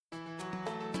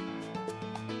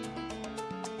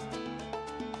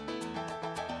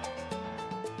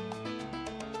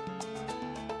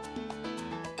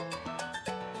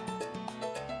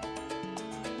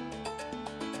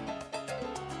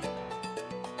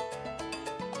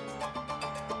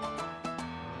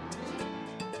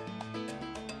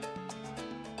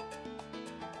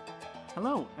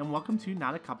Hello, and welcome to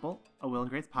Not a Couple, a Will and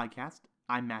Grace podcast.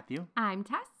 I'm Matthew. I'm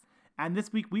Tess. And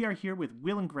this week we are here with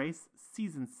Will and Grace,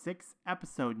 Season 6,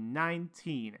 Episode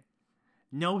 19.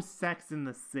 No Sex in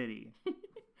the City.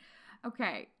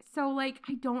 Okay, so, I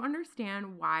don't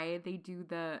understand why they do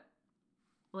the,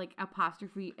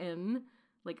 apostrophe N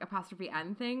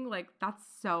thing. That's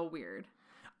so weird.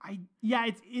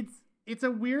 It's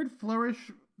a weird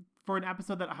flourish for an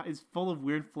episode that is full of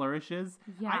weird flourishes.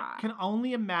 Yeah. I can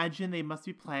only imagine they must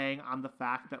be playing on the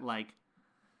fact that,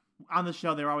 on the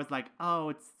show, they're always like, oh,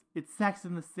 it's Sex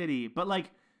in the City. But,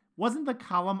 wasn't the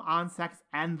column on Sex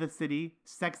and the City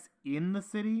Sex in the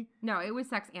City? No, it was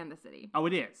Sex and the City. Oh,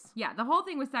 it is? Yeah, the whole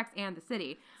thing was Sex and the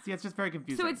City. See, it's just very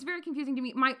confusing. So it's very confusing to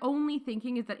me. My only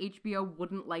thinking is that HBO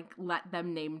wouldn't, let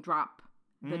them name drop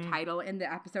the title in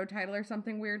the episode title or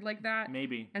something weird like that.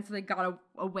 Maybe. And so they got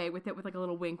away with it with, a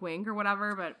little wink wink or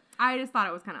whatever, but I just thought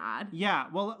it was kind of odd. Yeah,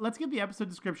 well, let's give the episode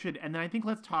description, and then I think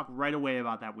let's talk right away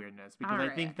about that weirdness, because I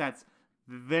think that's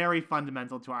very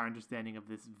fundamental to our understanding of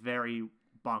this very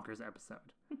bonkers episode.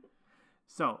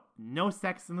 So, no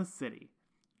sex in the city.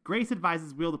 Grace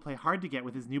advises Will to play hard to get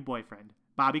with his new boyfriend,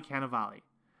 Bobby Cannavale.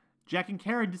 Jack and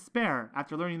Karen despair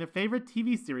after learning their favorite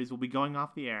TV series will be going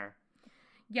off the air.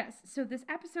 Yes, so this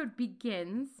episode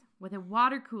begins with a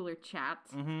water cooler chat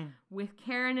with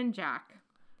Karen and Jack.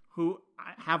 Who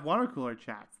have water cooler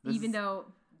chats. Even though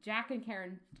Jack and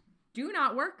Karen do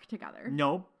not work together.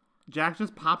 Nope. Jack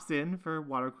just pops in for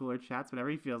water cooler chats whenever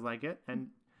he feels like it, and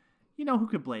who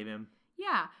could blame him?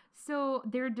 Yeah, so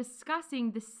they're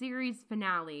discussing the series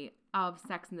finale of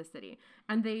Sex in the City.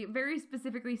 And they very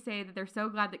specifically say that they're so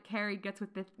glad that Carrie gets with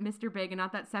Mr. Big and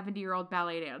not that 70-year-old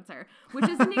ballet dancer, which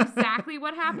isn't exactly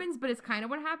what happens, but it's kind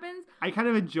of what happens. I kind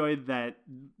of enjoyed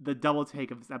the double take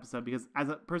of this episode because as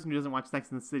a person who doesn't watch Sex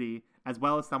in the City, as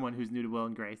well as someone who's new to Will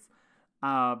and Grace,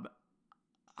 how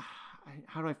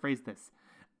do I phrase this?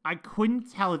 I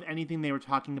couldn't tell if anything they were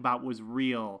talking about was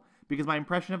real because my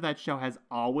impression of that show has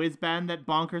always been that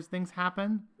bonkers things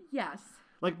happen. Yes.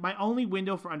 My only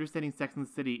window for understanding Sex in the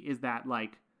City is that,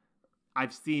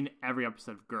 I've seen every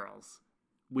episode of Girls,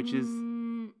 which is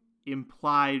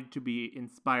implied to be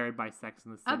inspired by Sex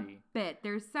in the City. A bit.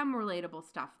 There's some relatable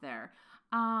stuff there.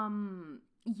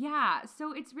 Yeah,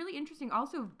 so it's really interesting.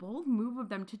 Also, bold move of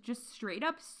them to just straight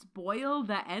up spoil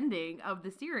the ending of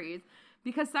the series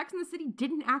because Sex in the City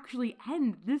didn't actually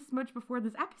end this much before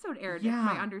this episode aired, if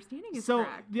my understanding is correct.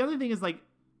 So the other thing is,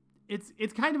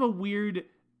 it's kind of a weird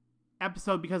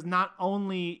episode because not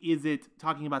only is it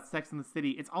talking about Sex in the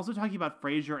City, it's also talking about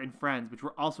Frasier and Friends, which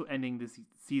were also ending this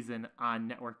season on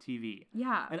network TV.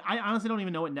 Yeah. And I honestly don't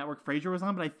even know what network Frasier was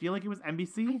on, but I feel like it was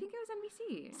NBC. I think it was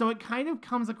NBC. So it kind of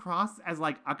comes across as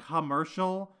a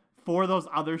commercial for those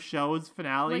other shows'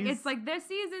 finales. It's their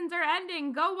seasons are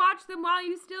ending. Go watch them while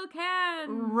you still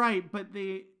can. Right, but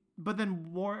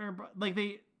then Warner,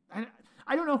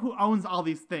 I don't know who owns all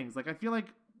these things. I feel like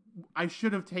I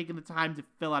should have taken the time to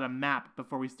fill out a map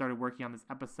before we started working on this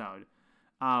episode.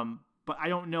 But I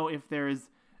don't know if there's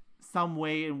some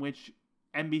way in which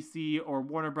NBC or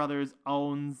Warner Brothers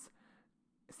owns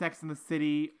Sex in the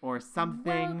City or something.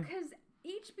 Well, because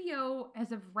HBO,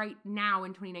 as of right now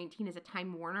in 2019, is a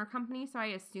Time Warner company, so I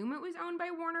assume it was owned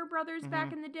by Warner Brothers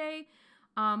back in the day.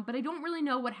 But I don't really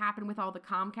know what happened with all the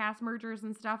Comcast mergers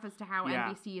and stuff as to how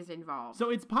NBC is involved. So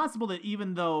it's possible that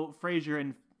even though Frasier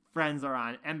and Friends are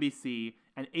on NBC,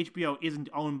 and HBO isn't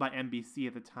owned by NBC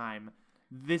at the time,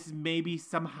 this may be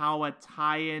somehow a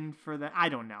tie-in for that. I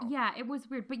don't know. Yeah, it was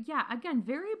weird. But yeah, again,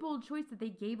 very bold choice that they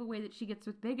gave away that she gets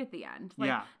with Big at the end.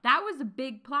 That was a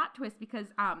big plot twist because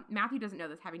Matthew doesn't know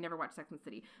this, having never watched Sex and the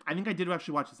City. I think I did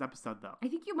actually watch this episode, though. I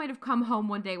think you might have come home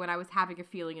one day when I was having a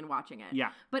feeling and watching it. Yeah.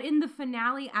 But in the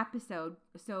finale episode,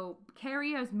 so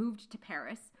Carrie has moved to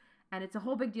Paris. And it's a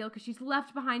whole big deal because she's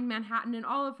left behind Manhattan and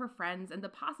all of her friends and the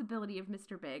possibility of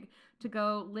Mr. Big to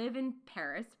go live in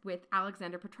Paris with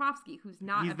Alexander Petrovsky, who's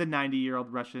not... He's the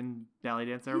 90-year-old Russian ballet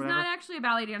dancer or whatever? He's not actually a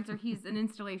ballet dancer. He's an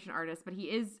installation artist, but he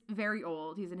is very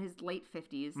old. He's in his late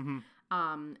 50s.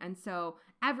 And so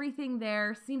everything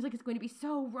there seems like it's going to be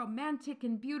so romantic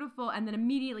and beautiful. And then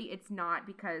immediately it's not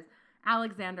because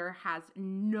Alexander has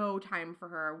no time for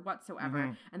her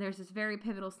whatsoever. And there's this very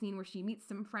pivotal scene where she meets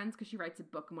some friends because she writes a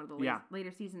book in one of the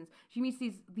later seasons. She meets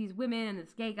these women and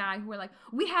this gay guy who are like,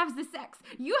 we have the sex,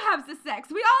 you have the sex,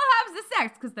 we all have the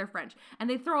sex, because they're French. And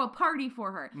they throw a party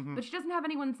for her, but she doesn't have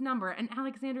anyone's number. And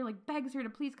Alexander begs her to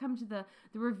please come to the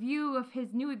review of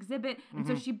his new exhibit. And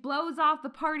so she blows off the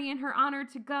party in her honor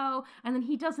to go. And then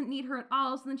he doesn't need her at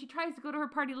all. So then she tries to go to her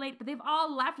party late, but they've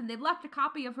all left, and they've left a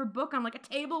copy of her book on a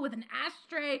table with an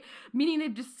ashtray, meaning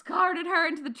they've discarded her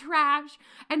into the trash.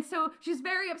 And so she's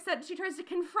very upset. She tries to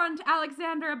confront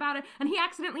Alexander about it, and he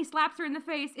accidentally slaps her in the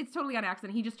face. It's totally on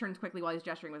accident. He just turns quickly while he's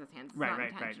gesturing with his hands. It's not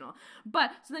intentional.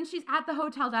 But so then she's at the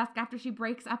hotel desk after she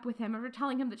breaks up with him, after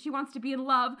telling him that she wants to be in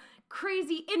love.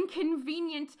 Crazy,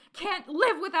 inconvenient, can't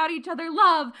live without each other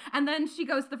love. And then she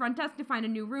goes to the front desk to find a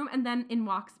new room, and then in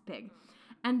walks Big.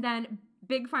 And then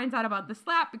Big finds out about the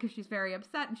slap because she's very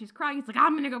upset and she's crying. He's like,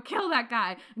 I'm gonna go kill that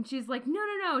guy. And she's like,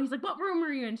 no. He's like, what room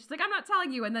are you in? She's like, I'm not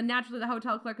telling you. And then naturally the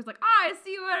hotel clerk is like, I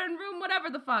see you in room whatever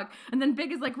the fuck. And then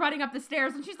Big is like running up the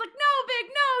stairs and she's like, no,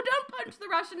 Big, no, don't punch the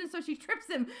Russian. And so she trips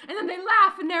him and then they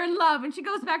laugh and they're in love and she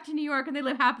goes back to New York and they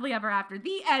live happily ever after.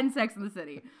 The end. Sex in the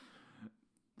City.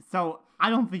 So I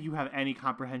don't think you have any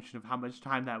comprehension of how much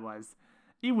time that was.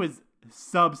 It was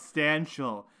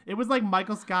substantial. It was like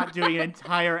Michael Scott doing an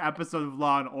entire episode of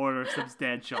Law and Order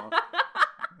substantial.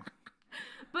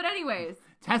 But anyways.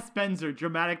 Tess Spencer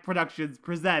Dramatic Productions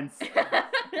presents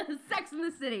Sex in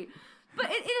the City. But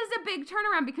it is a big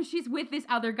turnaround because she's with this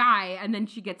other guy and then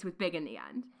she gets with Big in the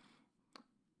end.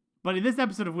 But in this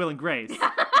episode of Will and Grace.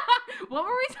 What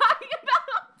were we talking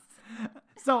about?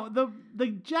 So the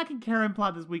Jack and Karen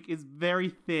plot this week is very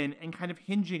thin and kind of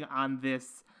hinging on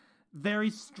this very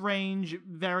strange,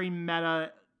 very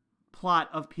meta plot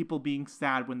of people being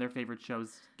sad when their favorite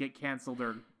shows get canceled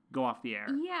or go off the air.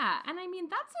 Yeah, and I mean,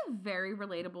 that's a very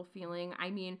relatable feeling. I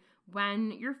mean,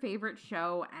 when your favorite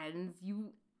show ends,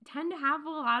 you tend to have a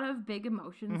lot of big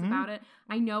emotions about it.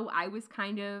 I know I was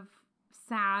kind of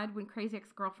sad when Crazy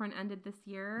Ex-Girlfriend ended this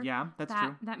year. Yeah, that's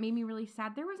true. That made me really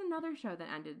sad. There was another show that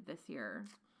ended this year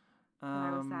that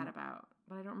I was sad about.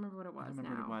 But I don't remember what it was. I don't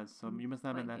remember what it was, so you must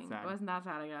not have been that sad. It wasn't that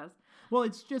sad, I guess. Well,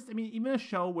 it's just, I mean, even a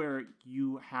show where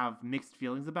you have mixed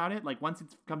feelings about it, like once it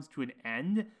comes to an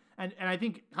end, and I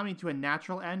think coming to a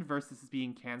natural end versus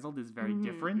being canceled is very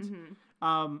different.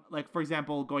 Like, for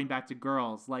example, going back to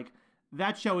Girls, like,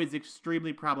 that show is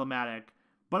extremely problematic,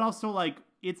 but also, like,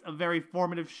 it's a very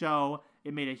formative show.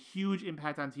 It made a huge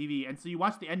impact on TV, and so you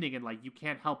watch the ending and, like, you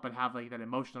can't help but have, like, that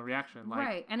emotional reaction. Like,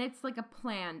 right, and it's, like, a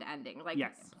planned ending. Like,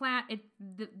 yes.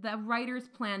 The writers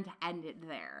planned to end it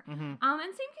there. And same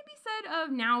can be said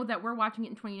of now that we're watching it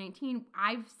in 2019,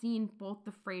 I've seen both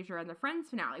the Frasier and the Friends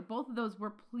finale. Both of those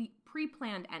were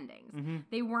pre-planned endings.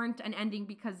 They weren't an ending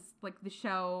because, like, the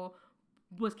show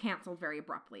was canceled very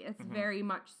abruptly. It's very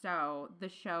much so the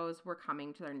shows were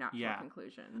coming to their natural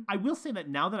conclusion. I will say that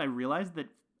now that I realize that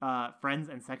Friends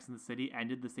and Sex and the City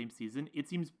ended the same season, it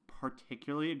seems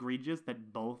particularly egregious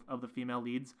that both of the female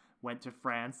leads went to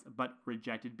France but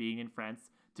rejected being in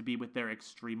France to be with their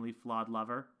extremely flawed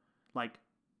lover. Like,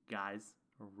 guys,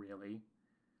 really?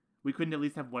 We couldn't at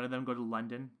least have one of them go to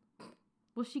London?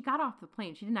 Well, she got off the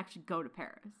plane. She didn't actually go to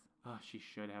Paris. Oh, she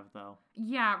should have, though.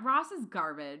 Yeah, Ross is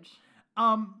garbage.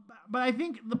 But I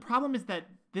think the problem is that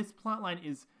this plotline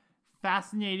is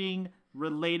fascinating,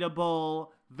 relatable,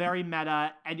 very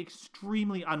meta, and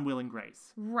extremely Will and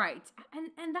Grace. Right.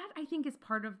 And that, I think, is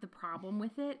part of the problem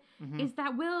with it, is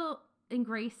that Will and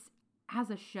Grace as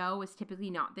a show is typically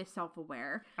not this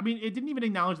self-aware. I mean, it didn't even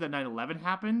acknowledge that 9/11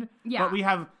 happened. Yeah. But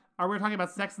we're talking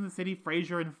about Sex and the City,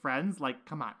 Frasier, and Friends? Like,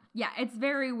 come on. Yeah, it's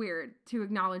very weird to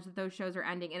acknowledge that those shows are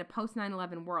ending in a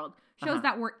post-9/11 world. Shows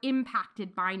that were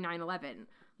impacted by 9/11,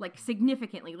 like,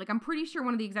 significantly. Like, I'm pretty sure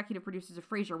one of the executive producers of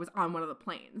Frasier was on one of the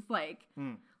planes. Like,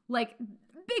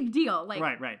 big deal. Like,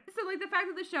 right. So, like, the fact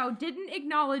that the show didn't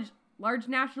acknowledge large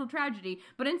national tragedy,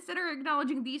 but instead of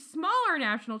acknowledging the smaller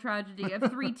national tragedy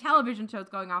of 3 television shows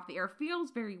going off the air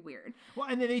feels very weird. Well,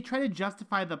 and then they try to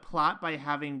justify the plot by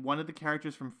having one of the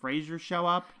characters from Frasier show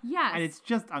up. Yes. And it's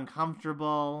just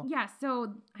uncomfortable. Yeah,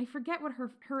 so I forget what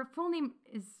her full name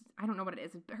is. I don't know what it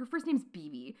is. Her first name's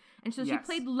BB. And so she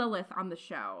played Lilith on the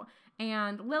show.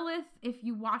 And Lilith, if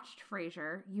you watched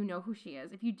Frasier, you know who she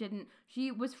is. If you didn't, she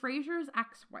was Frasier's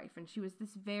ex-wife. And she was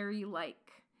this very,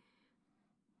 like,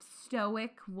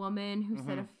 stoic woman who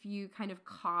said a few kind of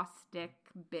caustic,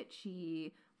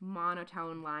 bitchy,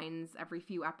 monotone lines every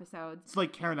few episodes. It's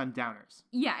like Karen on Downers.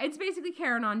 Yeah, it's basically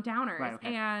Karen on Downers. Right,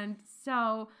 okay. And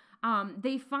so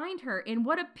they find her in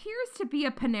what appears to be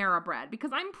a Panera Bread,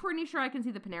 because I'm pretty sure I can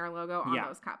see the Panera logo on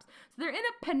those cups. So they're in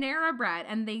a Panera Bread,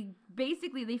 and they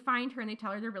find her and they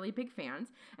tell her they're really big fans,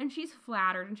 and she's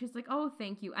flattered, and she's like, oh,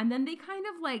 thank you. And then they kind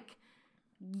of, like,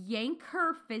 yank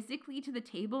her physically to the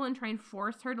table and try and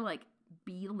force her to, like,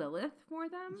 be Lilith for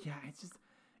them. Yeah, it's just,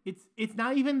 it's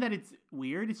not even that it's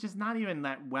weird. It's just not even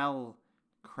that well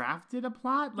crafted a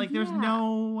plot. Like, there's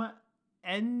no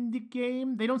end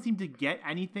game. They don't seem to get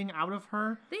anything out of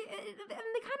her. They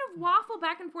kind of waffle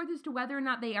back and forth as to whether or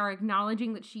not they are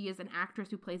acknowledging that she is an actress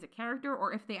who plays a character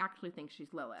or if they actually think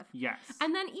she's Lilith. Yes.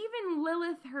 And then even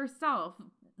Lilith herself,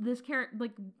 this character,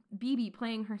 like BB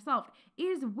playing herself,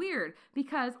 is weird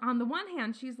because on the one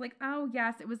hand, she's like, oh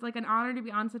yes, it was like an honor to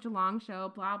be on such a long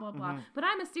show, blah, blah, blah. But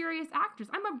I'm a serious actress.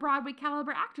 I'm a Broadway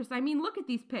caliber actress. I mean, look at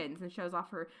these pins, and shows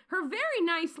off her very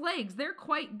nice legs. They're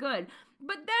quite good.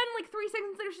 But then, like 3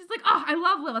 seconds later, she's like, oh, I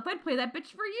love Lilith. I'd play that bitch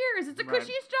for years. It's the cushiest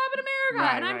job in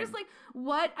America. And I'm just like,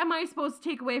 what am I supposed to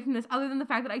take away from this other than the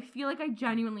fact that I feel like I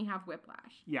genuinely have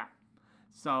whiplash? Yeah.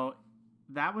 So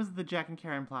that was the Jack and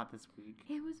Karen plot this week.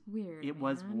 It was weird. It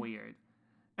was weird.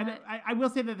 And I will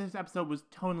say that this episode was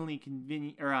tonally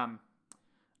convenient,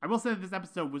 I will say that this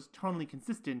episode was tonally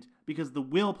consistent because the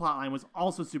Will plotline was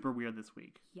also super weird this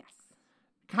week. Yes.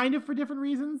 Kind of for different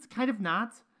reasons, kind of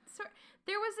not. So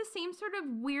there was the same sort of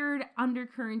weird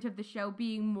undercurrent of the show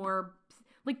being more,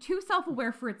 like, too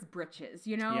self-aware for its britches,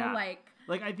 you know? Yeah.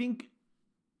 Like, I think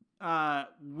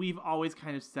we've always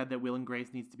kind of said that Will and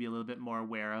Grace needs to be a little bit more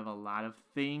aware of a lot of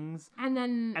things.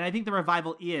 And I think the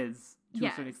revival is, to a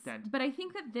certain extent. But I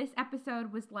think that this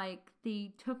episode was like,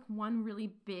 they took one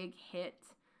really big hit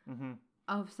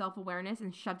of self-awareness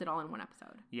and shoved it all in one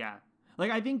episode. Yeah.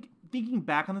 Like, I think, thinking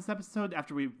back on this episode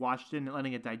after we've watched it and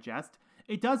letting it digest,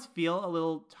 it does feel a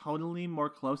little tonally more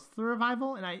close to the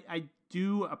revival, and I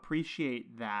do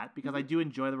appreciate that because I do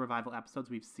enjoy the revival episodes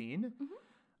we've seen.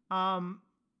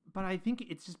 But I think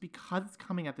it's just because it's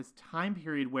coming at this time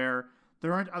period where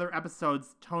there aren't other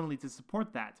episodes tonally to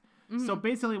support that. So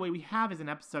basically what we have is an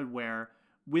episode where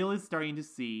Will is starting to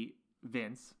see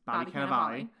Vince, Bobby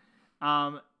Cannavale,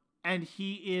 and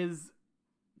he is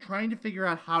trying to figure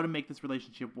out how to make this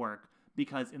relationship work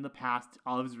because in the past,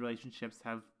 all of his relationships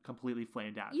have completely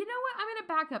flamed out. You know what? I'm going to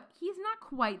back up. He's not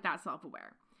quite that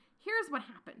self-aware. Here's what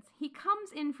happens. He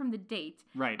comes in from the date,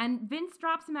 and Vince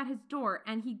drops him at his door,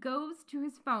 and he goes to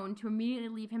his phone to immediately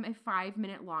leave him a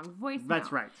 5-minute long voicemail.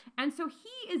 That's right. And so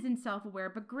he isn't self-aware,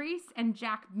 but Grace and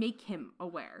Jack make him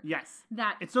aware. Yes.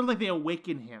 That it's sort of like they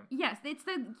awaken him. Yes, it's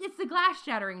the glass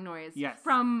shattering noise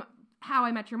from How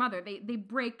I Met Your Mother. They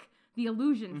break the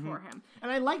illusion for him.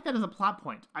 And I like that as a plot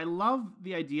point. I love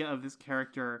the idea of this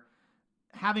character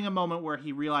having a moment where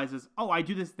he realizes, oh, I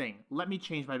do this thing. Let me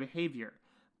change my behavior.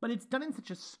 But it's done in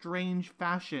such a strange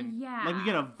fashion. Yeah. Like, we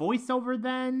get a voiceover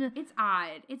then. It's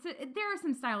odd. There are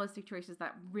some stylistic choices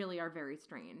that really are very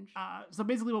strange. So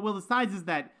basically what Will decides is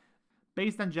that,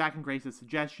 based on Jack and Grace's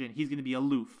suggestion, he's going to be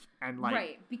aloof. And like,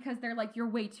 right, because they're like, you're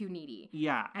way too needy.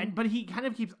 Yeah, but he kind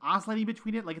of keeps oscillating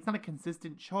between it. Like, it's not a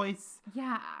consistent choice.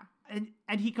 Yeah.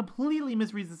 And he completely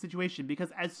misreads the situation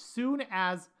because as soon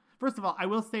as... First of all, I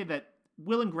will say that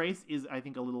Will and Grace is, I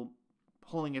think, a little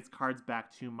pulling its cards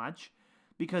back too much.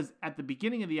 Because at the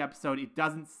beginning of the episode, it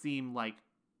doesn't seem like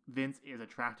Vince is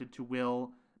attracted to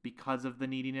Will because of the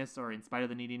neediness or in spite of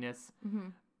the neediness.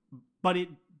 But it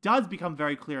does become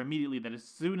very clear immediately that as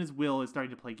soon as Will is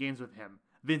starting to play games with him,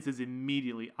 Vince is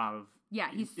immediately out of... Yeah,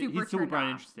 he's super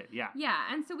uninterested. Yeah. Yeah,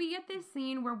 and so we get this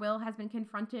scene where Will has been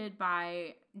confronted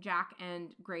by Jack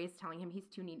and Grace telling him he's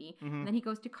too needy. And then he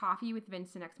goes to coffee with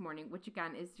Vince the next morning, which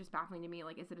again is just baffling to me.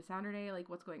 Like, is it a Saturday? Like,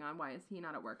 what's going on? Why is he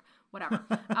not at work? Whatever.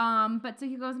 But so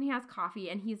he goes and he has coffee,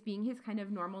 and he's being his kind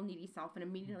of normal needy self and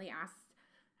immediately asks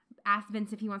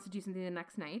Vince if he wants to do something the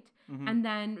next night. And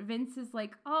then Vince is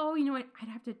like, oh, you know what? I'd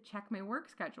have to check my work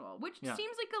schedule, which seems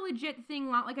like a legit thing,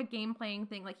 not like a game playing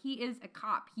thing. Like, he is a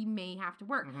cop. He may have to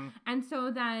work. And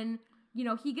so then, you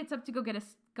know, he gets up to go get a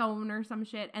scone or some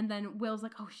shit. And then Will's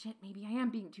like, oh shit, maybe I am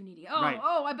being too needy.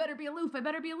 Oh, I better be aloof.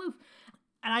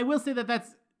 And I will say that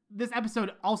this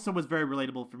episode also was very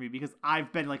relatable for me because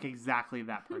I've been like exactly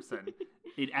that person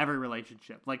in every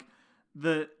relationship. Like,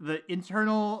 the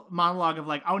internal monologue of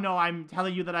like, oh no, I'm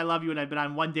telling you that I love you and I've been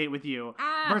on one date with you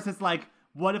versus like,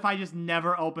 what if I just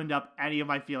never opened up any of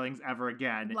my feelings ever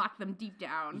again? Lock them deep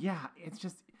down. Yeah, it's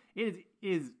just,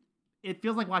 it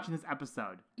feels like watching this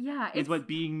episode. Yeah. It's what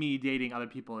being me dating other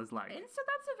people is like. And so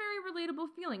that's a very relatable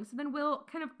feeling. So then Will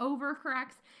kind of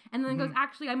overcorrects and then goes,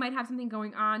 actually, I might have something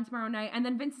going on tomorrow night. And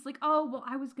then Vince is like, oh, well,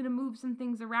 I was going to move some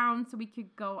things around so we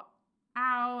could go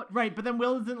out. Right, but then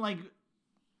Will isn't like...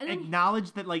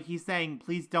 acknowledge that, like, he's saying,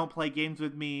 please don't play games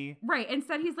with me. Right.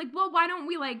 Instead, he's like, well, why don't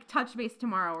we, like, touch base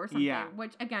tomorrow or something? Yeah.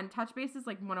 Which, again, touch base is,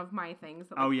 like, one of my things.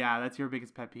 That, like, oh, yeah. That's your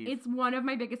biggest pet peeve. It's one of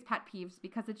my biggest pet peeves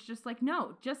because it's just like,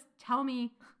 no, just tell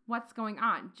me what's going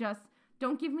on. Just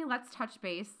don't give me let's touch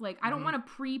base. Like, I don't want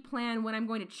to pre-plan when I'm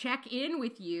going to check in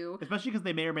with you. Especially because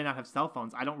they may or may not have cell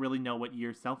phones. I don't really know what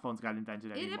year cell phones got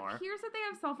invented anymore. It appears that they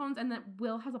have cell phones and that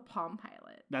Will has a Palm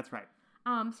Pilot. That's right.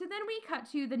 So then we cut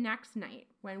to the next night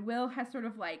when Will has sort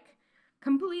of like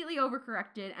completely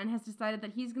overcorrected and has decided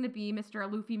that he's going to be Mr.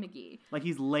 Luffy McGee. Like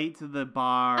he's late to the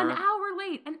bar. An hour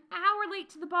late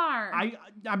to the bar.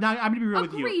 I'm going to be real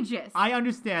with you. Egregious. I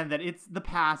understand that it's the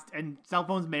past and cell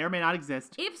phones may or may not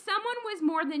exist. If someone was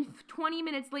more than 20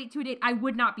 minutes late to a date, I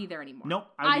would not be there anymore. Nope.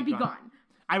 I'd be gone.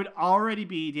 I would already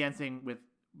be dancing with,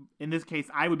 in this case,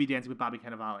 I would be dancing with Bobby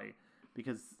Cannavale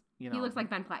because, you know. He looks like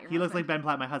Ben Platt, He looks like Ben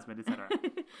Platt, my husband, etc.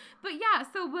 But yeah,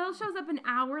 so Will shows up an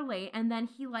hour late and then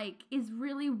he like is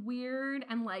really weird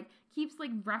and like keeps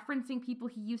like referencing people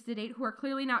he used to date who are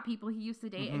clearly not people he used to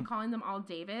date and calling them all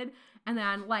David and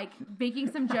then like making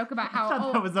some joke about how I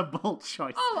thought that was a bold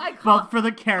choice. Both for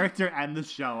the character and the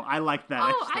show. I like that.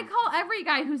 I call every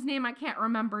guy whose name I can't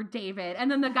remember David, and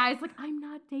then the guy's like, I'm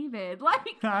not David. Like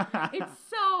it's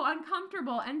so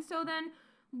uncomfortable. And so then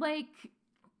like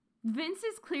Vince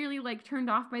is clearly like turned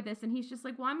off by this and he's just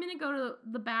like, well, I'm gonna go to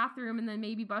the bathroom and then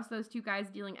maybe bust those two guys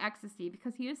dealing ecstasy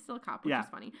because he is still a cop, which is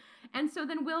funny. And so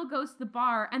then Will goes to the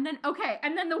bar and then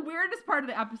the weirdest part of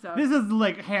the episode. This is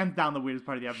like hands down the weirdest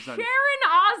part of the episode.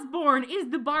 Sharon Osbourne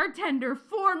is the bartender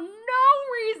for no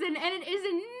reason and it is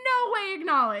in no way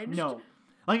acknowledged. No.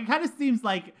 Like it kind of seems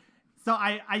like, so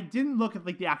I didn't look at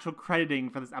like the actual crediting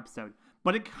for this episode,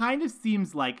 but it kind of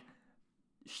seems like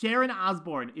Sharon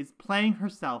Osbourne is playing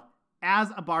herself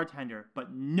as a bartender,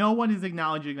 but no one is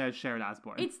acknowledging that it's Sharon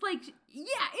Osbourne. It's like,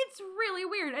 yeah, it's really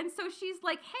weird. And so she's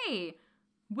like, hey,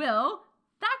 Will,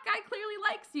 that guy clearly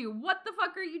likes you. What the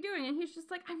fuck are you doing? And he's just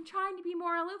like, I'm trying to be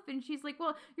more aloof. And she's like,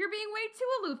 well, you're being way too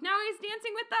aloof. Now he's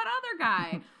dancing with that other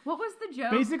guy. What was the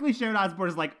joke? Basically, Sharon Osbourne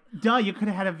is like, duh, you could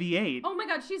have had a V8. Oh my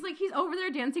God. She's like, he's over there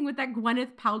dancing with that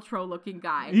Gwyneth Paltrow looking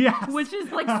guy. Yes. Which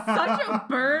is like such a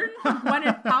burn for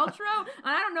Gwyneth Paltrow. And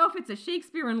I don't know if it's a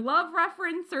Shakespeare in Love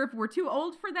reference or if we're too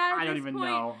old for that I don't even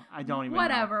know.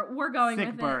 Whatever. We're going Sick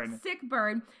with burn. it. Sick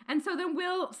burn. And so then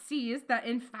Will sees that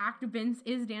in fact Vince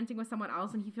is dancing with someone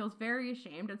else and he feels very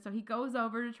ashamed. And so he goes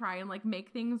over to try and like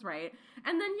make things right.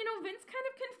 And then, you know, Vince kind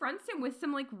of confronts him with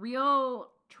some like real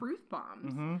truth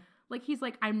bombs. Mm-hmm. Like he's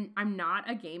like, I'm not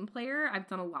a game player. I've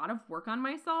done a lot of work on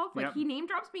myself. Like he name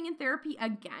drops being in therapy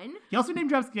again. He also name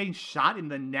drops getting shot in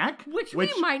the neck, which we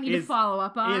might need to follow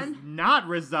up on. Is not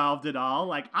resolved at all.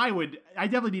 Like I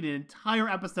definitely need an entire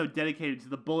episode dedicated to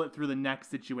the bullet through the neck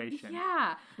situation.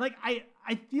 Yeah. Like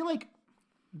I feel like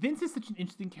Vince is such an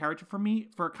interesting character for me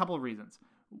for a couple of reasons.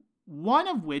 One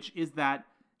of which is that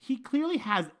he clearly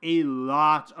has a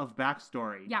lot of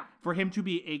backstory. Yeah. For him to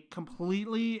be a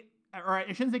completely, or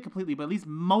I shouldn't say completely, but at least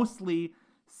mostly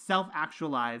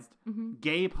self-actualized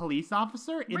gay police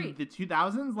officer in the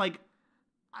 2000s. Like,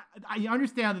 I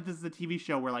understand that this is a TV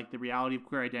show where, like, the reality of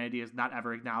queer identity is not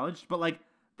ever acknowledged, but, like,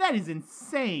 that is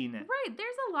insane. Right.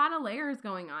 There's a lot of layers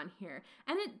going on here.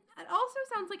 And it also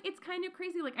sounds like it's kind of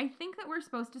crazy. Like, I think that we're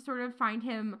supposed to sort of find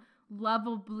him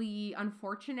lovably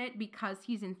unfortunate because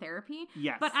he's in therapy.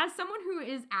 Yes. But as someone who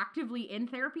is actively in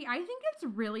therapy, I think it's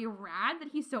really rad that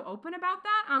he's so open about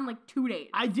that on like 2 days.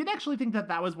 I did actually think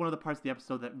that was one of the parts of the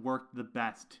episode that worked the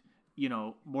best, you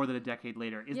know, more than a decade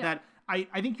later, is that I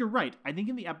think you're right. I think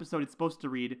in the episode it's supposed to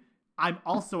read, I'm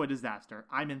also a disaster.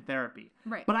 I'm in therapy.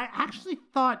 Right. But I actually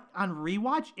thought on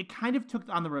rewatch, it kind of took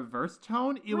on the reverse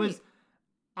tone. It was,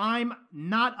 I'm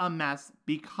not a mess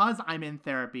because I'm in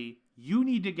therapy. You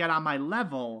need to get on my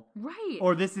level. Right.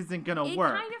 Or this isn't going to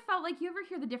work. It kind of felt like, you ever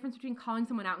hear the difference between calling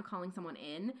someone out and calling someone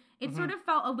in? It sort of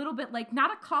felt a little bit like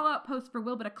not a call out post for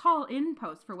Will, but a call in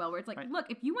post for Will, where it's like, look,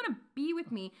 if you want to be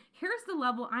with me, here's the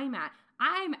level I'm at.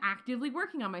 I'm actively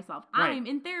working on myself. Right. I'm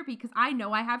in therapy because I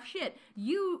know I have shit.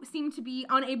 You seem to be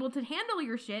unable to handle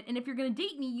your shit, and if you're going to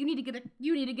date me, you need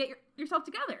to get yourself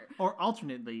together. Or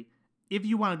alternately, if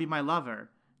you want to be my lover,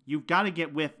 you've got to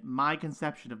get with my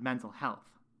conception of mental health.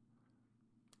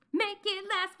 Make it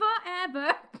last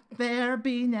forever.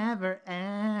 Therapy never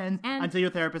ends. Until your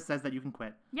therapist says that you can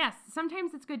quit. Yes,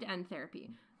 sometimes it's good to end therapy.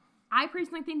 I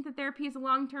personally think that therapy is a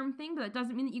long-term thing, but that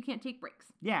doesn't mean that you can't take breaks.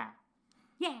 Yeah.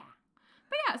 Yeah.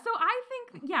 But yeah, so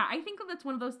I think that's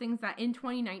one of those things that in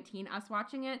 2019, us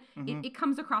watching it, it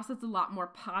comes across as a lot more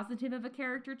positive of a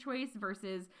character choice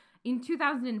versus in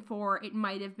 2004, it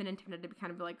might have been intended to be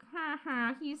kind of like,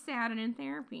 he's sad and in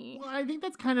therapy. Well, I think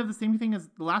that's kind of the same thing as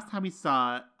the last time we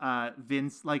saw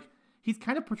Vince. Like, he's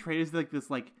kind of portrayed as like this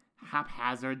like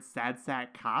haphazard, sad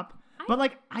sack cop. But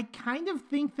like, I kind of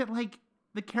think that like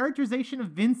the characterization of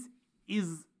Vince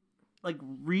is like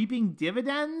reaping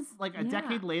dividends like a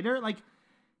decade later. Like,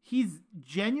 he's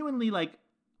genuinely like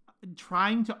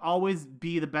trying to always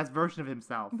be the best version of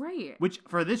himself. Right. Which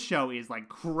for this show is like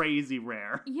crazy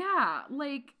rare. Yeah.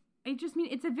 Like,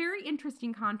 it's a very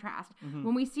interesting contrast Mm-hmm.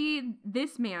 when we see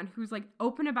this man who's like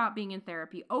open about being in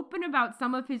therapy, open about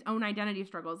some of his own identity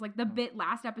struggles. Like the bit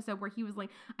last episode where he was like,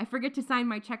 I forget to sign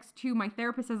my checks too. My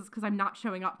therapist says it's because I'm not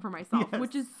showing up for myself, Yes.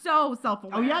 which is so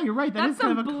self-aware. Oh yeah, you're right. That's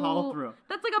kind of a call through.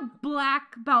 That's like a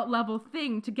black belt level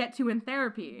thing to get to in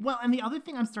therapy. Well, and the other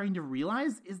thing I'm starting to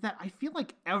realize is that I feel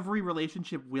like every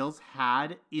relationship Will's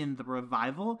had in the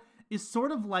revival is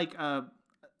sort of like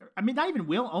not even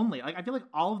Will only. Like, I feel like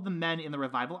all of the men in the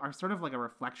revival are sort of like a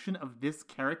reflection of this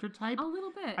character type. A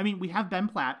little bit. I mean, we have Ben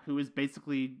Platt, who is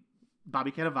basically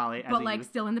Bobby Cannavale. But like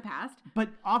still in the past. But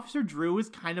Officer Drew is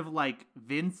kind of like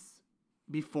Vince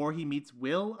before he meets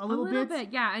Will a little bit.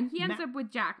 Yeah. And he ends up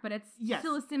with Jack, but it's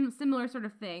still a similar sort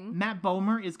of thing. Matt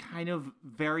Bomer is kind of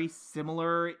very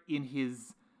similar in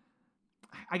his...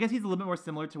 I guess he's a little bit more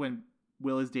similar to when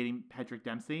Will is dating Patrick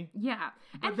Dempsey. Yeah.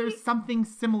 But there's something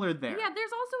similar there. Yeah,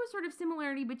 there's also a sort of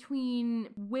similarity between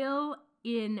Will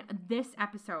in this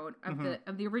episode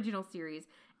of the original series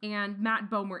and Matt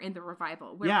Bomer in the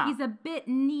revival, where he's a bit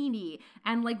needy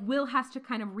and like Will has to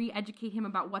kind of re-educate him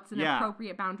about what's an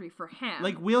appropriate boundary for him.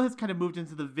 Like Will has kind of moved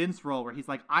into the Vince role where he's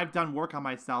like, I've done work on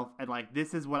myself and like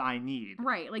this is what I need.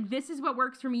 Right. Like this is what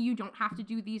works for me. You don't have to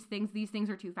do these things. These things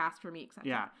are too fast for me, etc.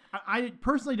 Yeah. I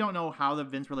personally don't know how the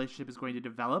Vince relationship is going to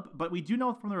develop, but we do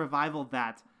know from the revival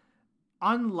that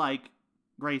unlike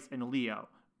Grace and Leo,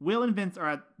 Will and Vince are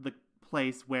at the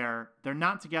place where they're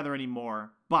not together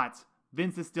anymore, but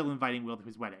Vince is still inviting Will to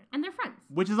his wedding. And they're friends.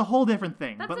 Which is a whole different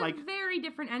thing. That's but a like very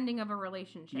different ending of a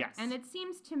relationship. Yes. And it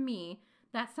seems to me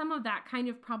that some of that kind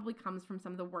of probably comes from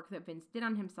some of the work that Vince did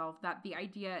on himself, that the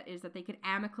idea is that they could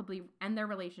amicably end their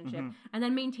relationship and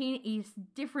then maintain a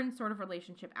different sort of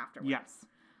relationship afterwards. Yes.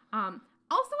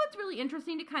 Also, it's really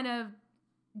interesting to kind of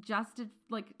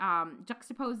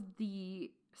juxtapose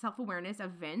the self-awareness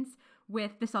of Vince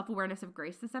with the self-awareness of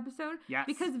Grace this episode. Yes.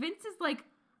 Because Vince is like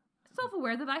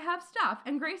self-aware that I have stuff,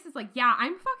 and Grace is like, yeah,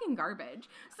 I'm fucking garbage.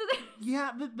 So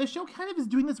yeah, the show kind of is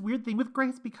doing this weird thing with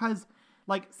Grace because,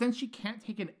 like, since she can't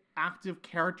take an active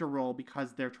character role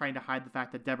because they're trying to hide the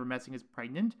fact that Deborah Messing is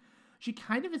pregnant, she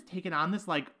kind of has taken on this,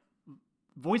 like,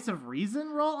 voice of reason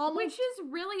role almost. Which is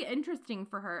really interesting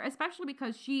for her, especially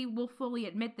because she will fully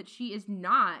admit that she is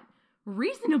not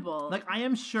reasonable. Like, I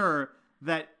am sure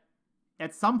that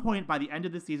at some point by the end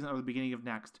of this season or the beginning of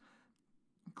next,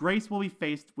 Grace will be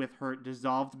faced with her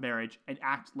dissolved marriage and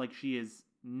act like she is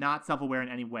not self-aware in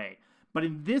any way. But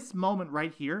in this moment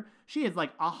right here, she is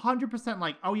like 100%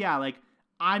 like, oh yeah, like,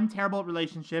 I'm terrible at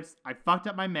relationships. I fucked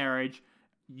up my marriage.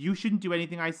 You shouldn't do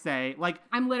anything I say. Like,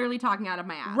 I'm literally talking out of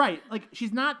my ass. Right. Like,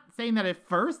 she's not saying that at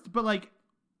first, but like,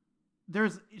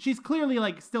 she's clearly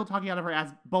like still talking out of her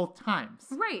ass both times.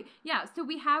 Right. Yeah. So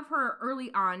we have her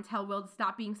early on tell Will to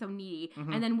stop being so needy.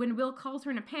 And then when Will calls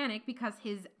her in a panic because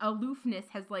his aloofness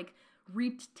has like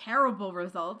reaped terrible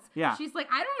results. Yeah. She's like,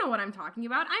 I don't know what I'm talking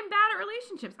about. I'm bad at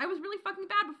relationships. I was really fucking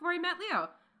bad before I met Leo.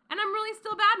 And I'm really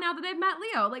still bad now that I've met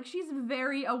Leo. Like, she's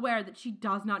very aware that she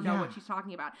does not know what she's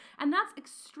talking about. And that's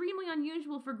extremely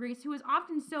unusual for Grace, who is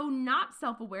often so not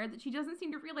self-aware that she doesn't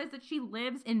seem to realize that she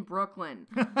lives in Brooklyn.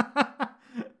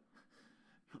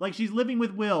 Like, she's living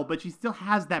with Will, but she still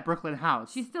has that Brooklyn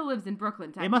house. She still lives in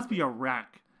Brooklyn, It must be a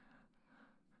wreck.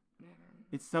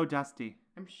 It's so dusty.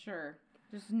 I'm sure.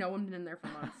 Just no one been in there for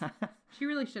months. She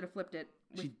really should have flipped it.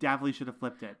 She definitely should have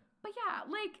flipped it. But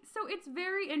yeah, like, so it's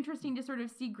very interesting to sort of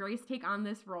see Grace take on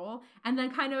this role and then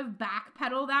kind of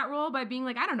backpedal that role by being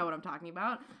like, I don't know what I'm talking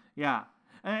about. Yeah.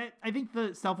 I think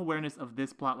the self-awareness of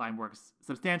this plotline works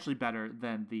substantially better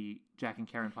than the Jack and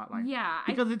Karen plotline. Yeah.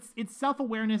 Because it's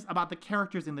self-awareness about the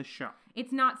characters in the show.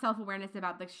 It's not self-awareness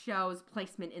about the show's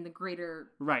placement in the greater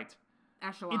right.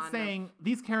 echelon. It's saying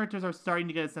these characters are starting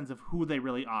to get a sense of who they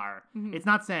really are. Mm-hmm. It's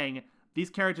not saying these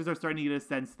characters are starting to get a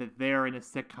sense that they're in a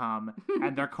sitcom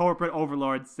and their corporate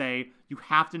overlords say, you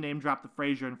have to name drop the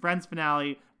Frasier and Friends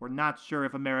finale. We're not sure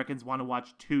if Americans want to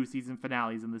watch 2 season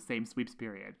finales in the same sweeps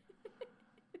period.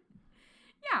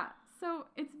 Yeah, so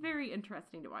it's very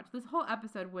interesting to watch. This whole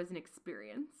episode was an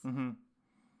experience. Mm-hmm.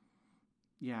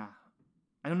 Yeah.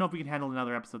 I don't know if we can handle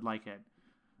another episode like it.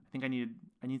 I think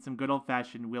I need some good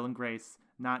old-fashioned Will and Grace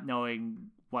not knowing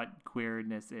what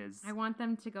queerness is. I want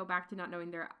them to go back to not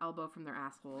knowing their elbow from their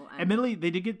asshole. Admittedly,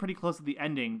 they did get pretty close to the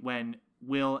ending when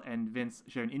Will and Vince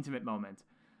share an intimate moment.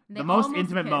 The most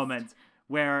intimate moment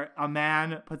where a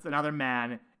man puts another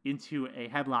man into a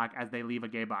headlock as they leave a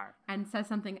gay bar. And says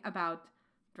something about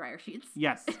dryer sheets.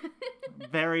 Yes.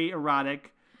 Very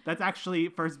erotic. That's actually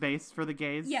first base for the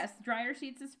gays. Yes, dryer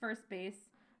sheets is first base.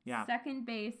 Yeah. Second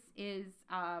base is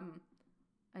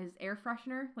air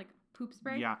freshener, like poop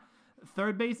spray. Yeah.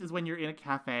 Third base is when you're in a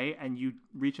cafe and you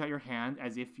reach out your hand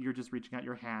as if you're just reaching out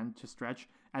your hand to stretch,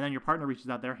 and then your partner reaches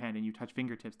out their hand and you touch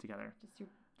fingertips together.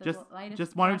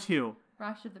 Just one or two.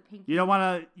 Brush of the pinky. You don't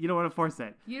want to force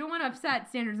it. You don't want to upset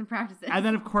standards and practices. And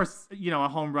then of course, a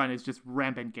home run is just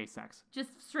rampant gay sex. Just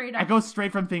straight up. It goes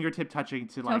straight from fingertip touching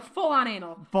to like full on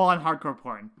anal. Full on hardcore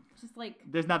porn. Just like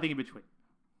there's nothing in between.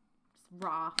 Just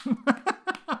raw.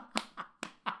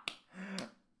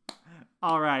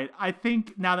 All right. I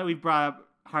think now that we've brought up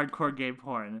hardcore gay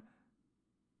porn,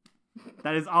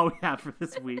 that is all we have for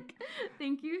this week.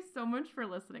 Thank you so much for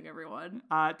listening, everyone.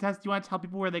 Tess, do you want to tell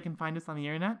people where they can find us on the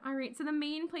internet? All right. So the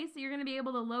main place that you're going to be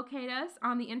able to locate us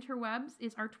on the interwebs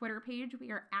is our Twitter page. We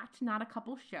are at Not a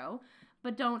Couple Show.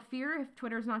 But don't fear if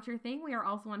Twitter's not your thing. We are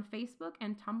also on Facebook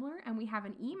and Tumblr, and we have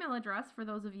an email address for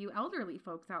those of you elderly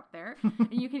folks out there.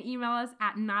 And you can email us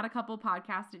at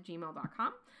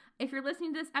notacouplepodcast@gmail.com. If you're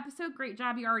listening to this episode, great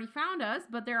job, you already found us,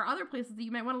 but there are other places that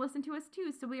you might want to listen to us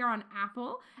too. So we are on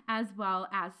Apple, as well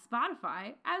as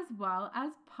Spotify, as well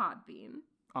as Podbean.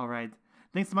 All right.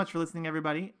 Thanks so much for listening,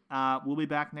 everybody. We'll be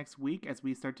back next week as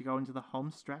we start to go into the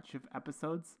home stretch of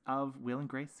episodes of Will and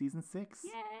Grace Season 6.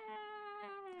 Yay!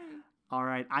 All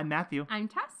right. I'm Matthew. I'm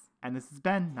Tess. And this has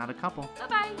been Not a Couple.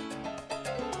 Bye-bye.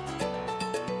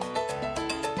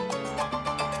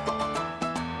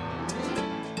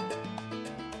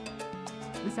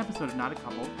 This episode of Not a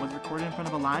Couple was recorded in front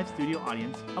of a live studio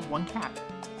audience of one cat.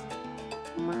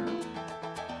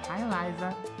 Hi,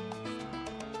 Eliza.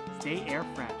 Stay air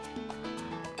fresh.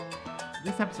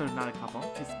 This episode of Not a Couple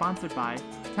is sponsored by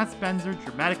Tess Benzer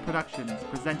Dramatic Productions,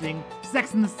 presenting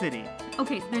Sex and the City.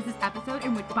 Okay, so there's this episode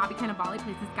in which Bobby Cannavale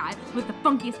plays this guy with the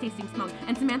funkiest tasting smoke,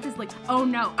 and Samantha's like, oh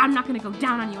no, I'm not gonna go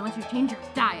down on you unless you change your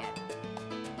diet.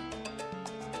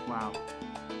 Wow.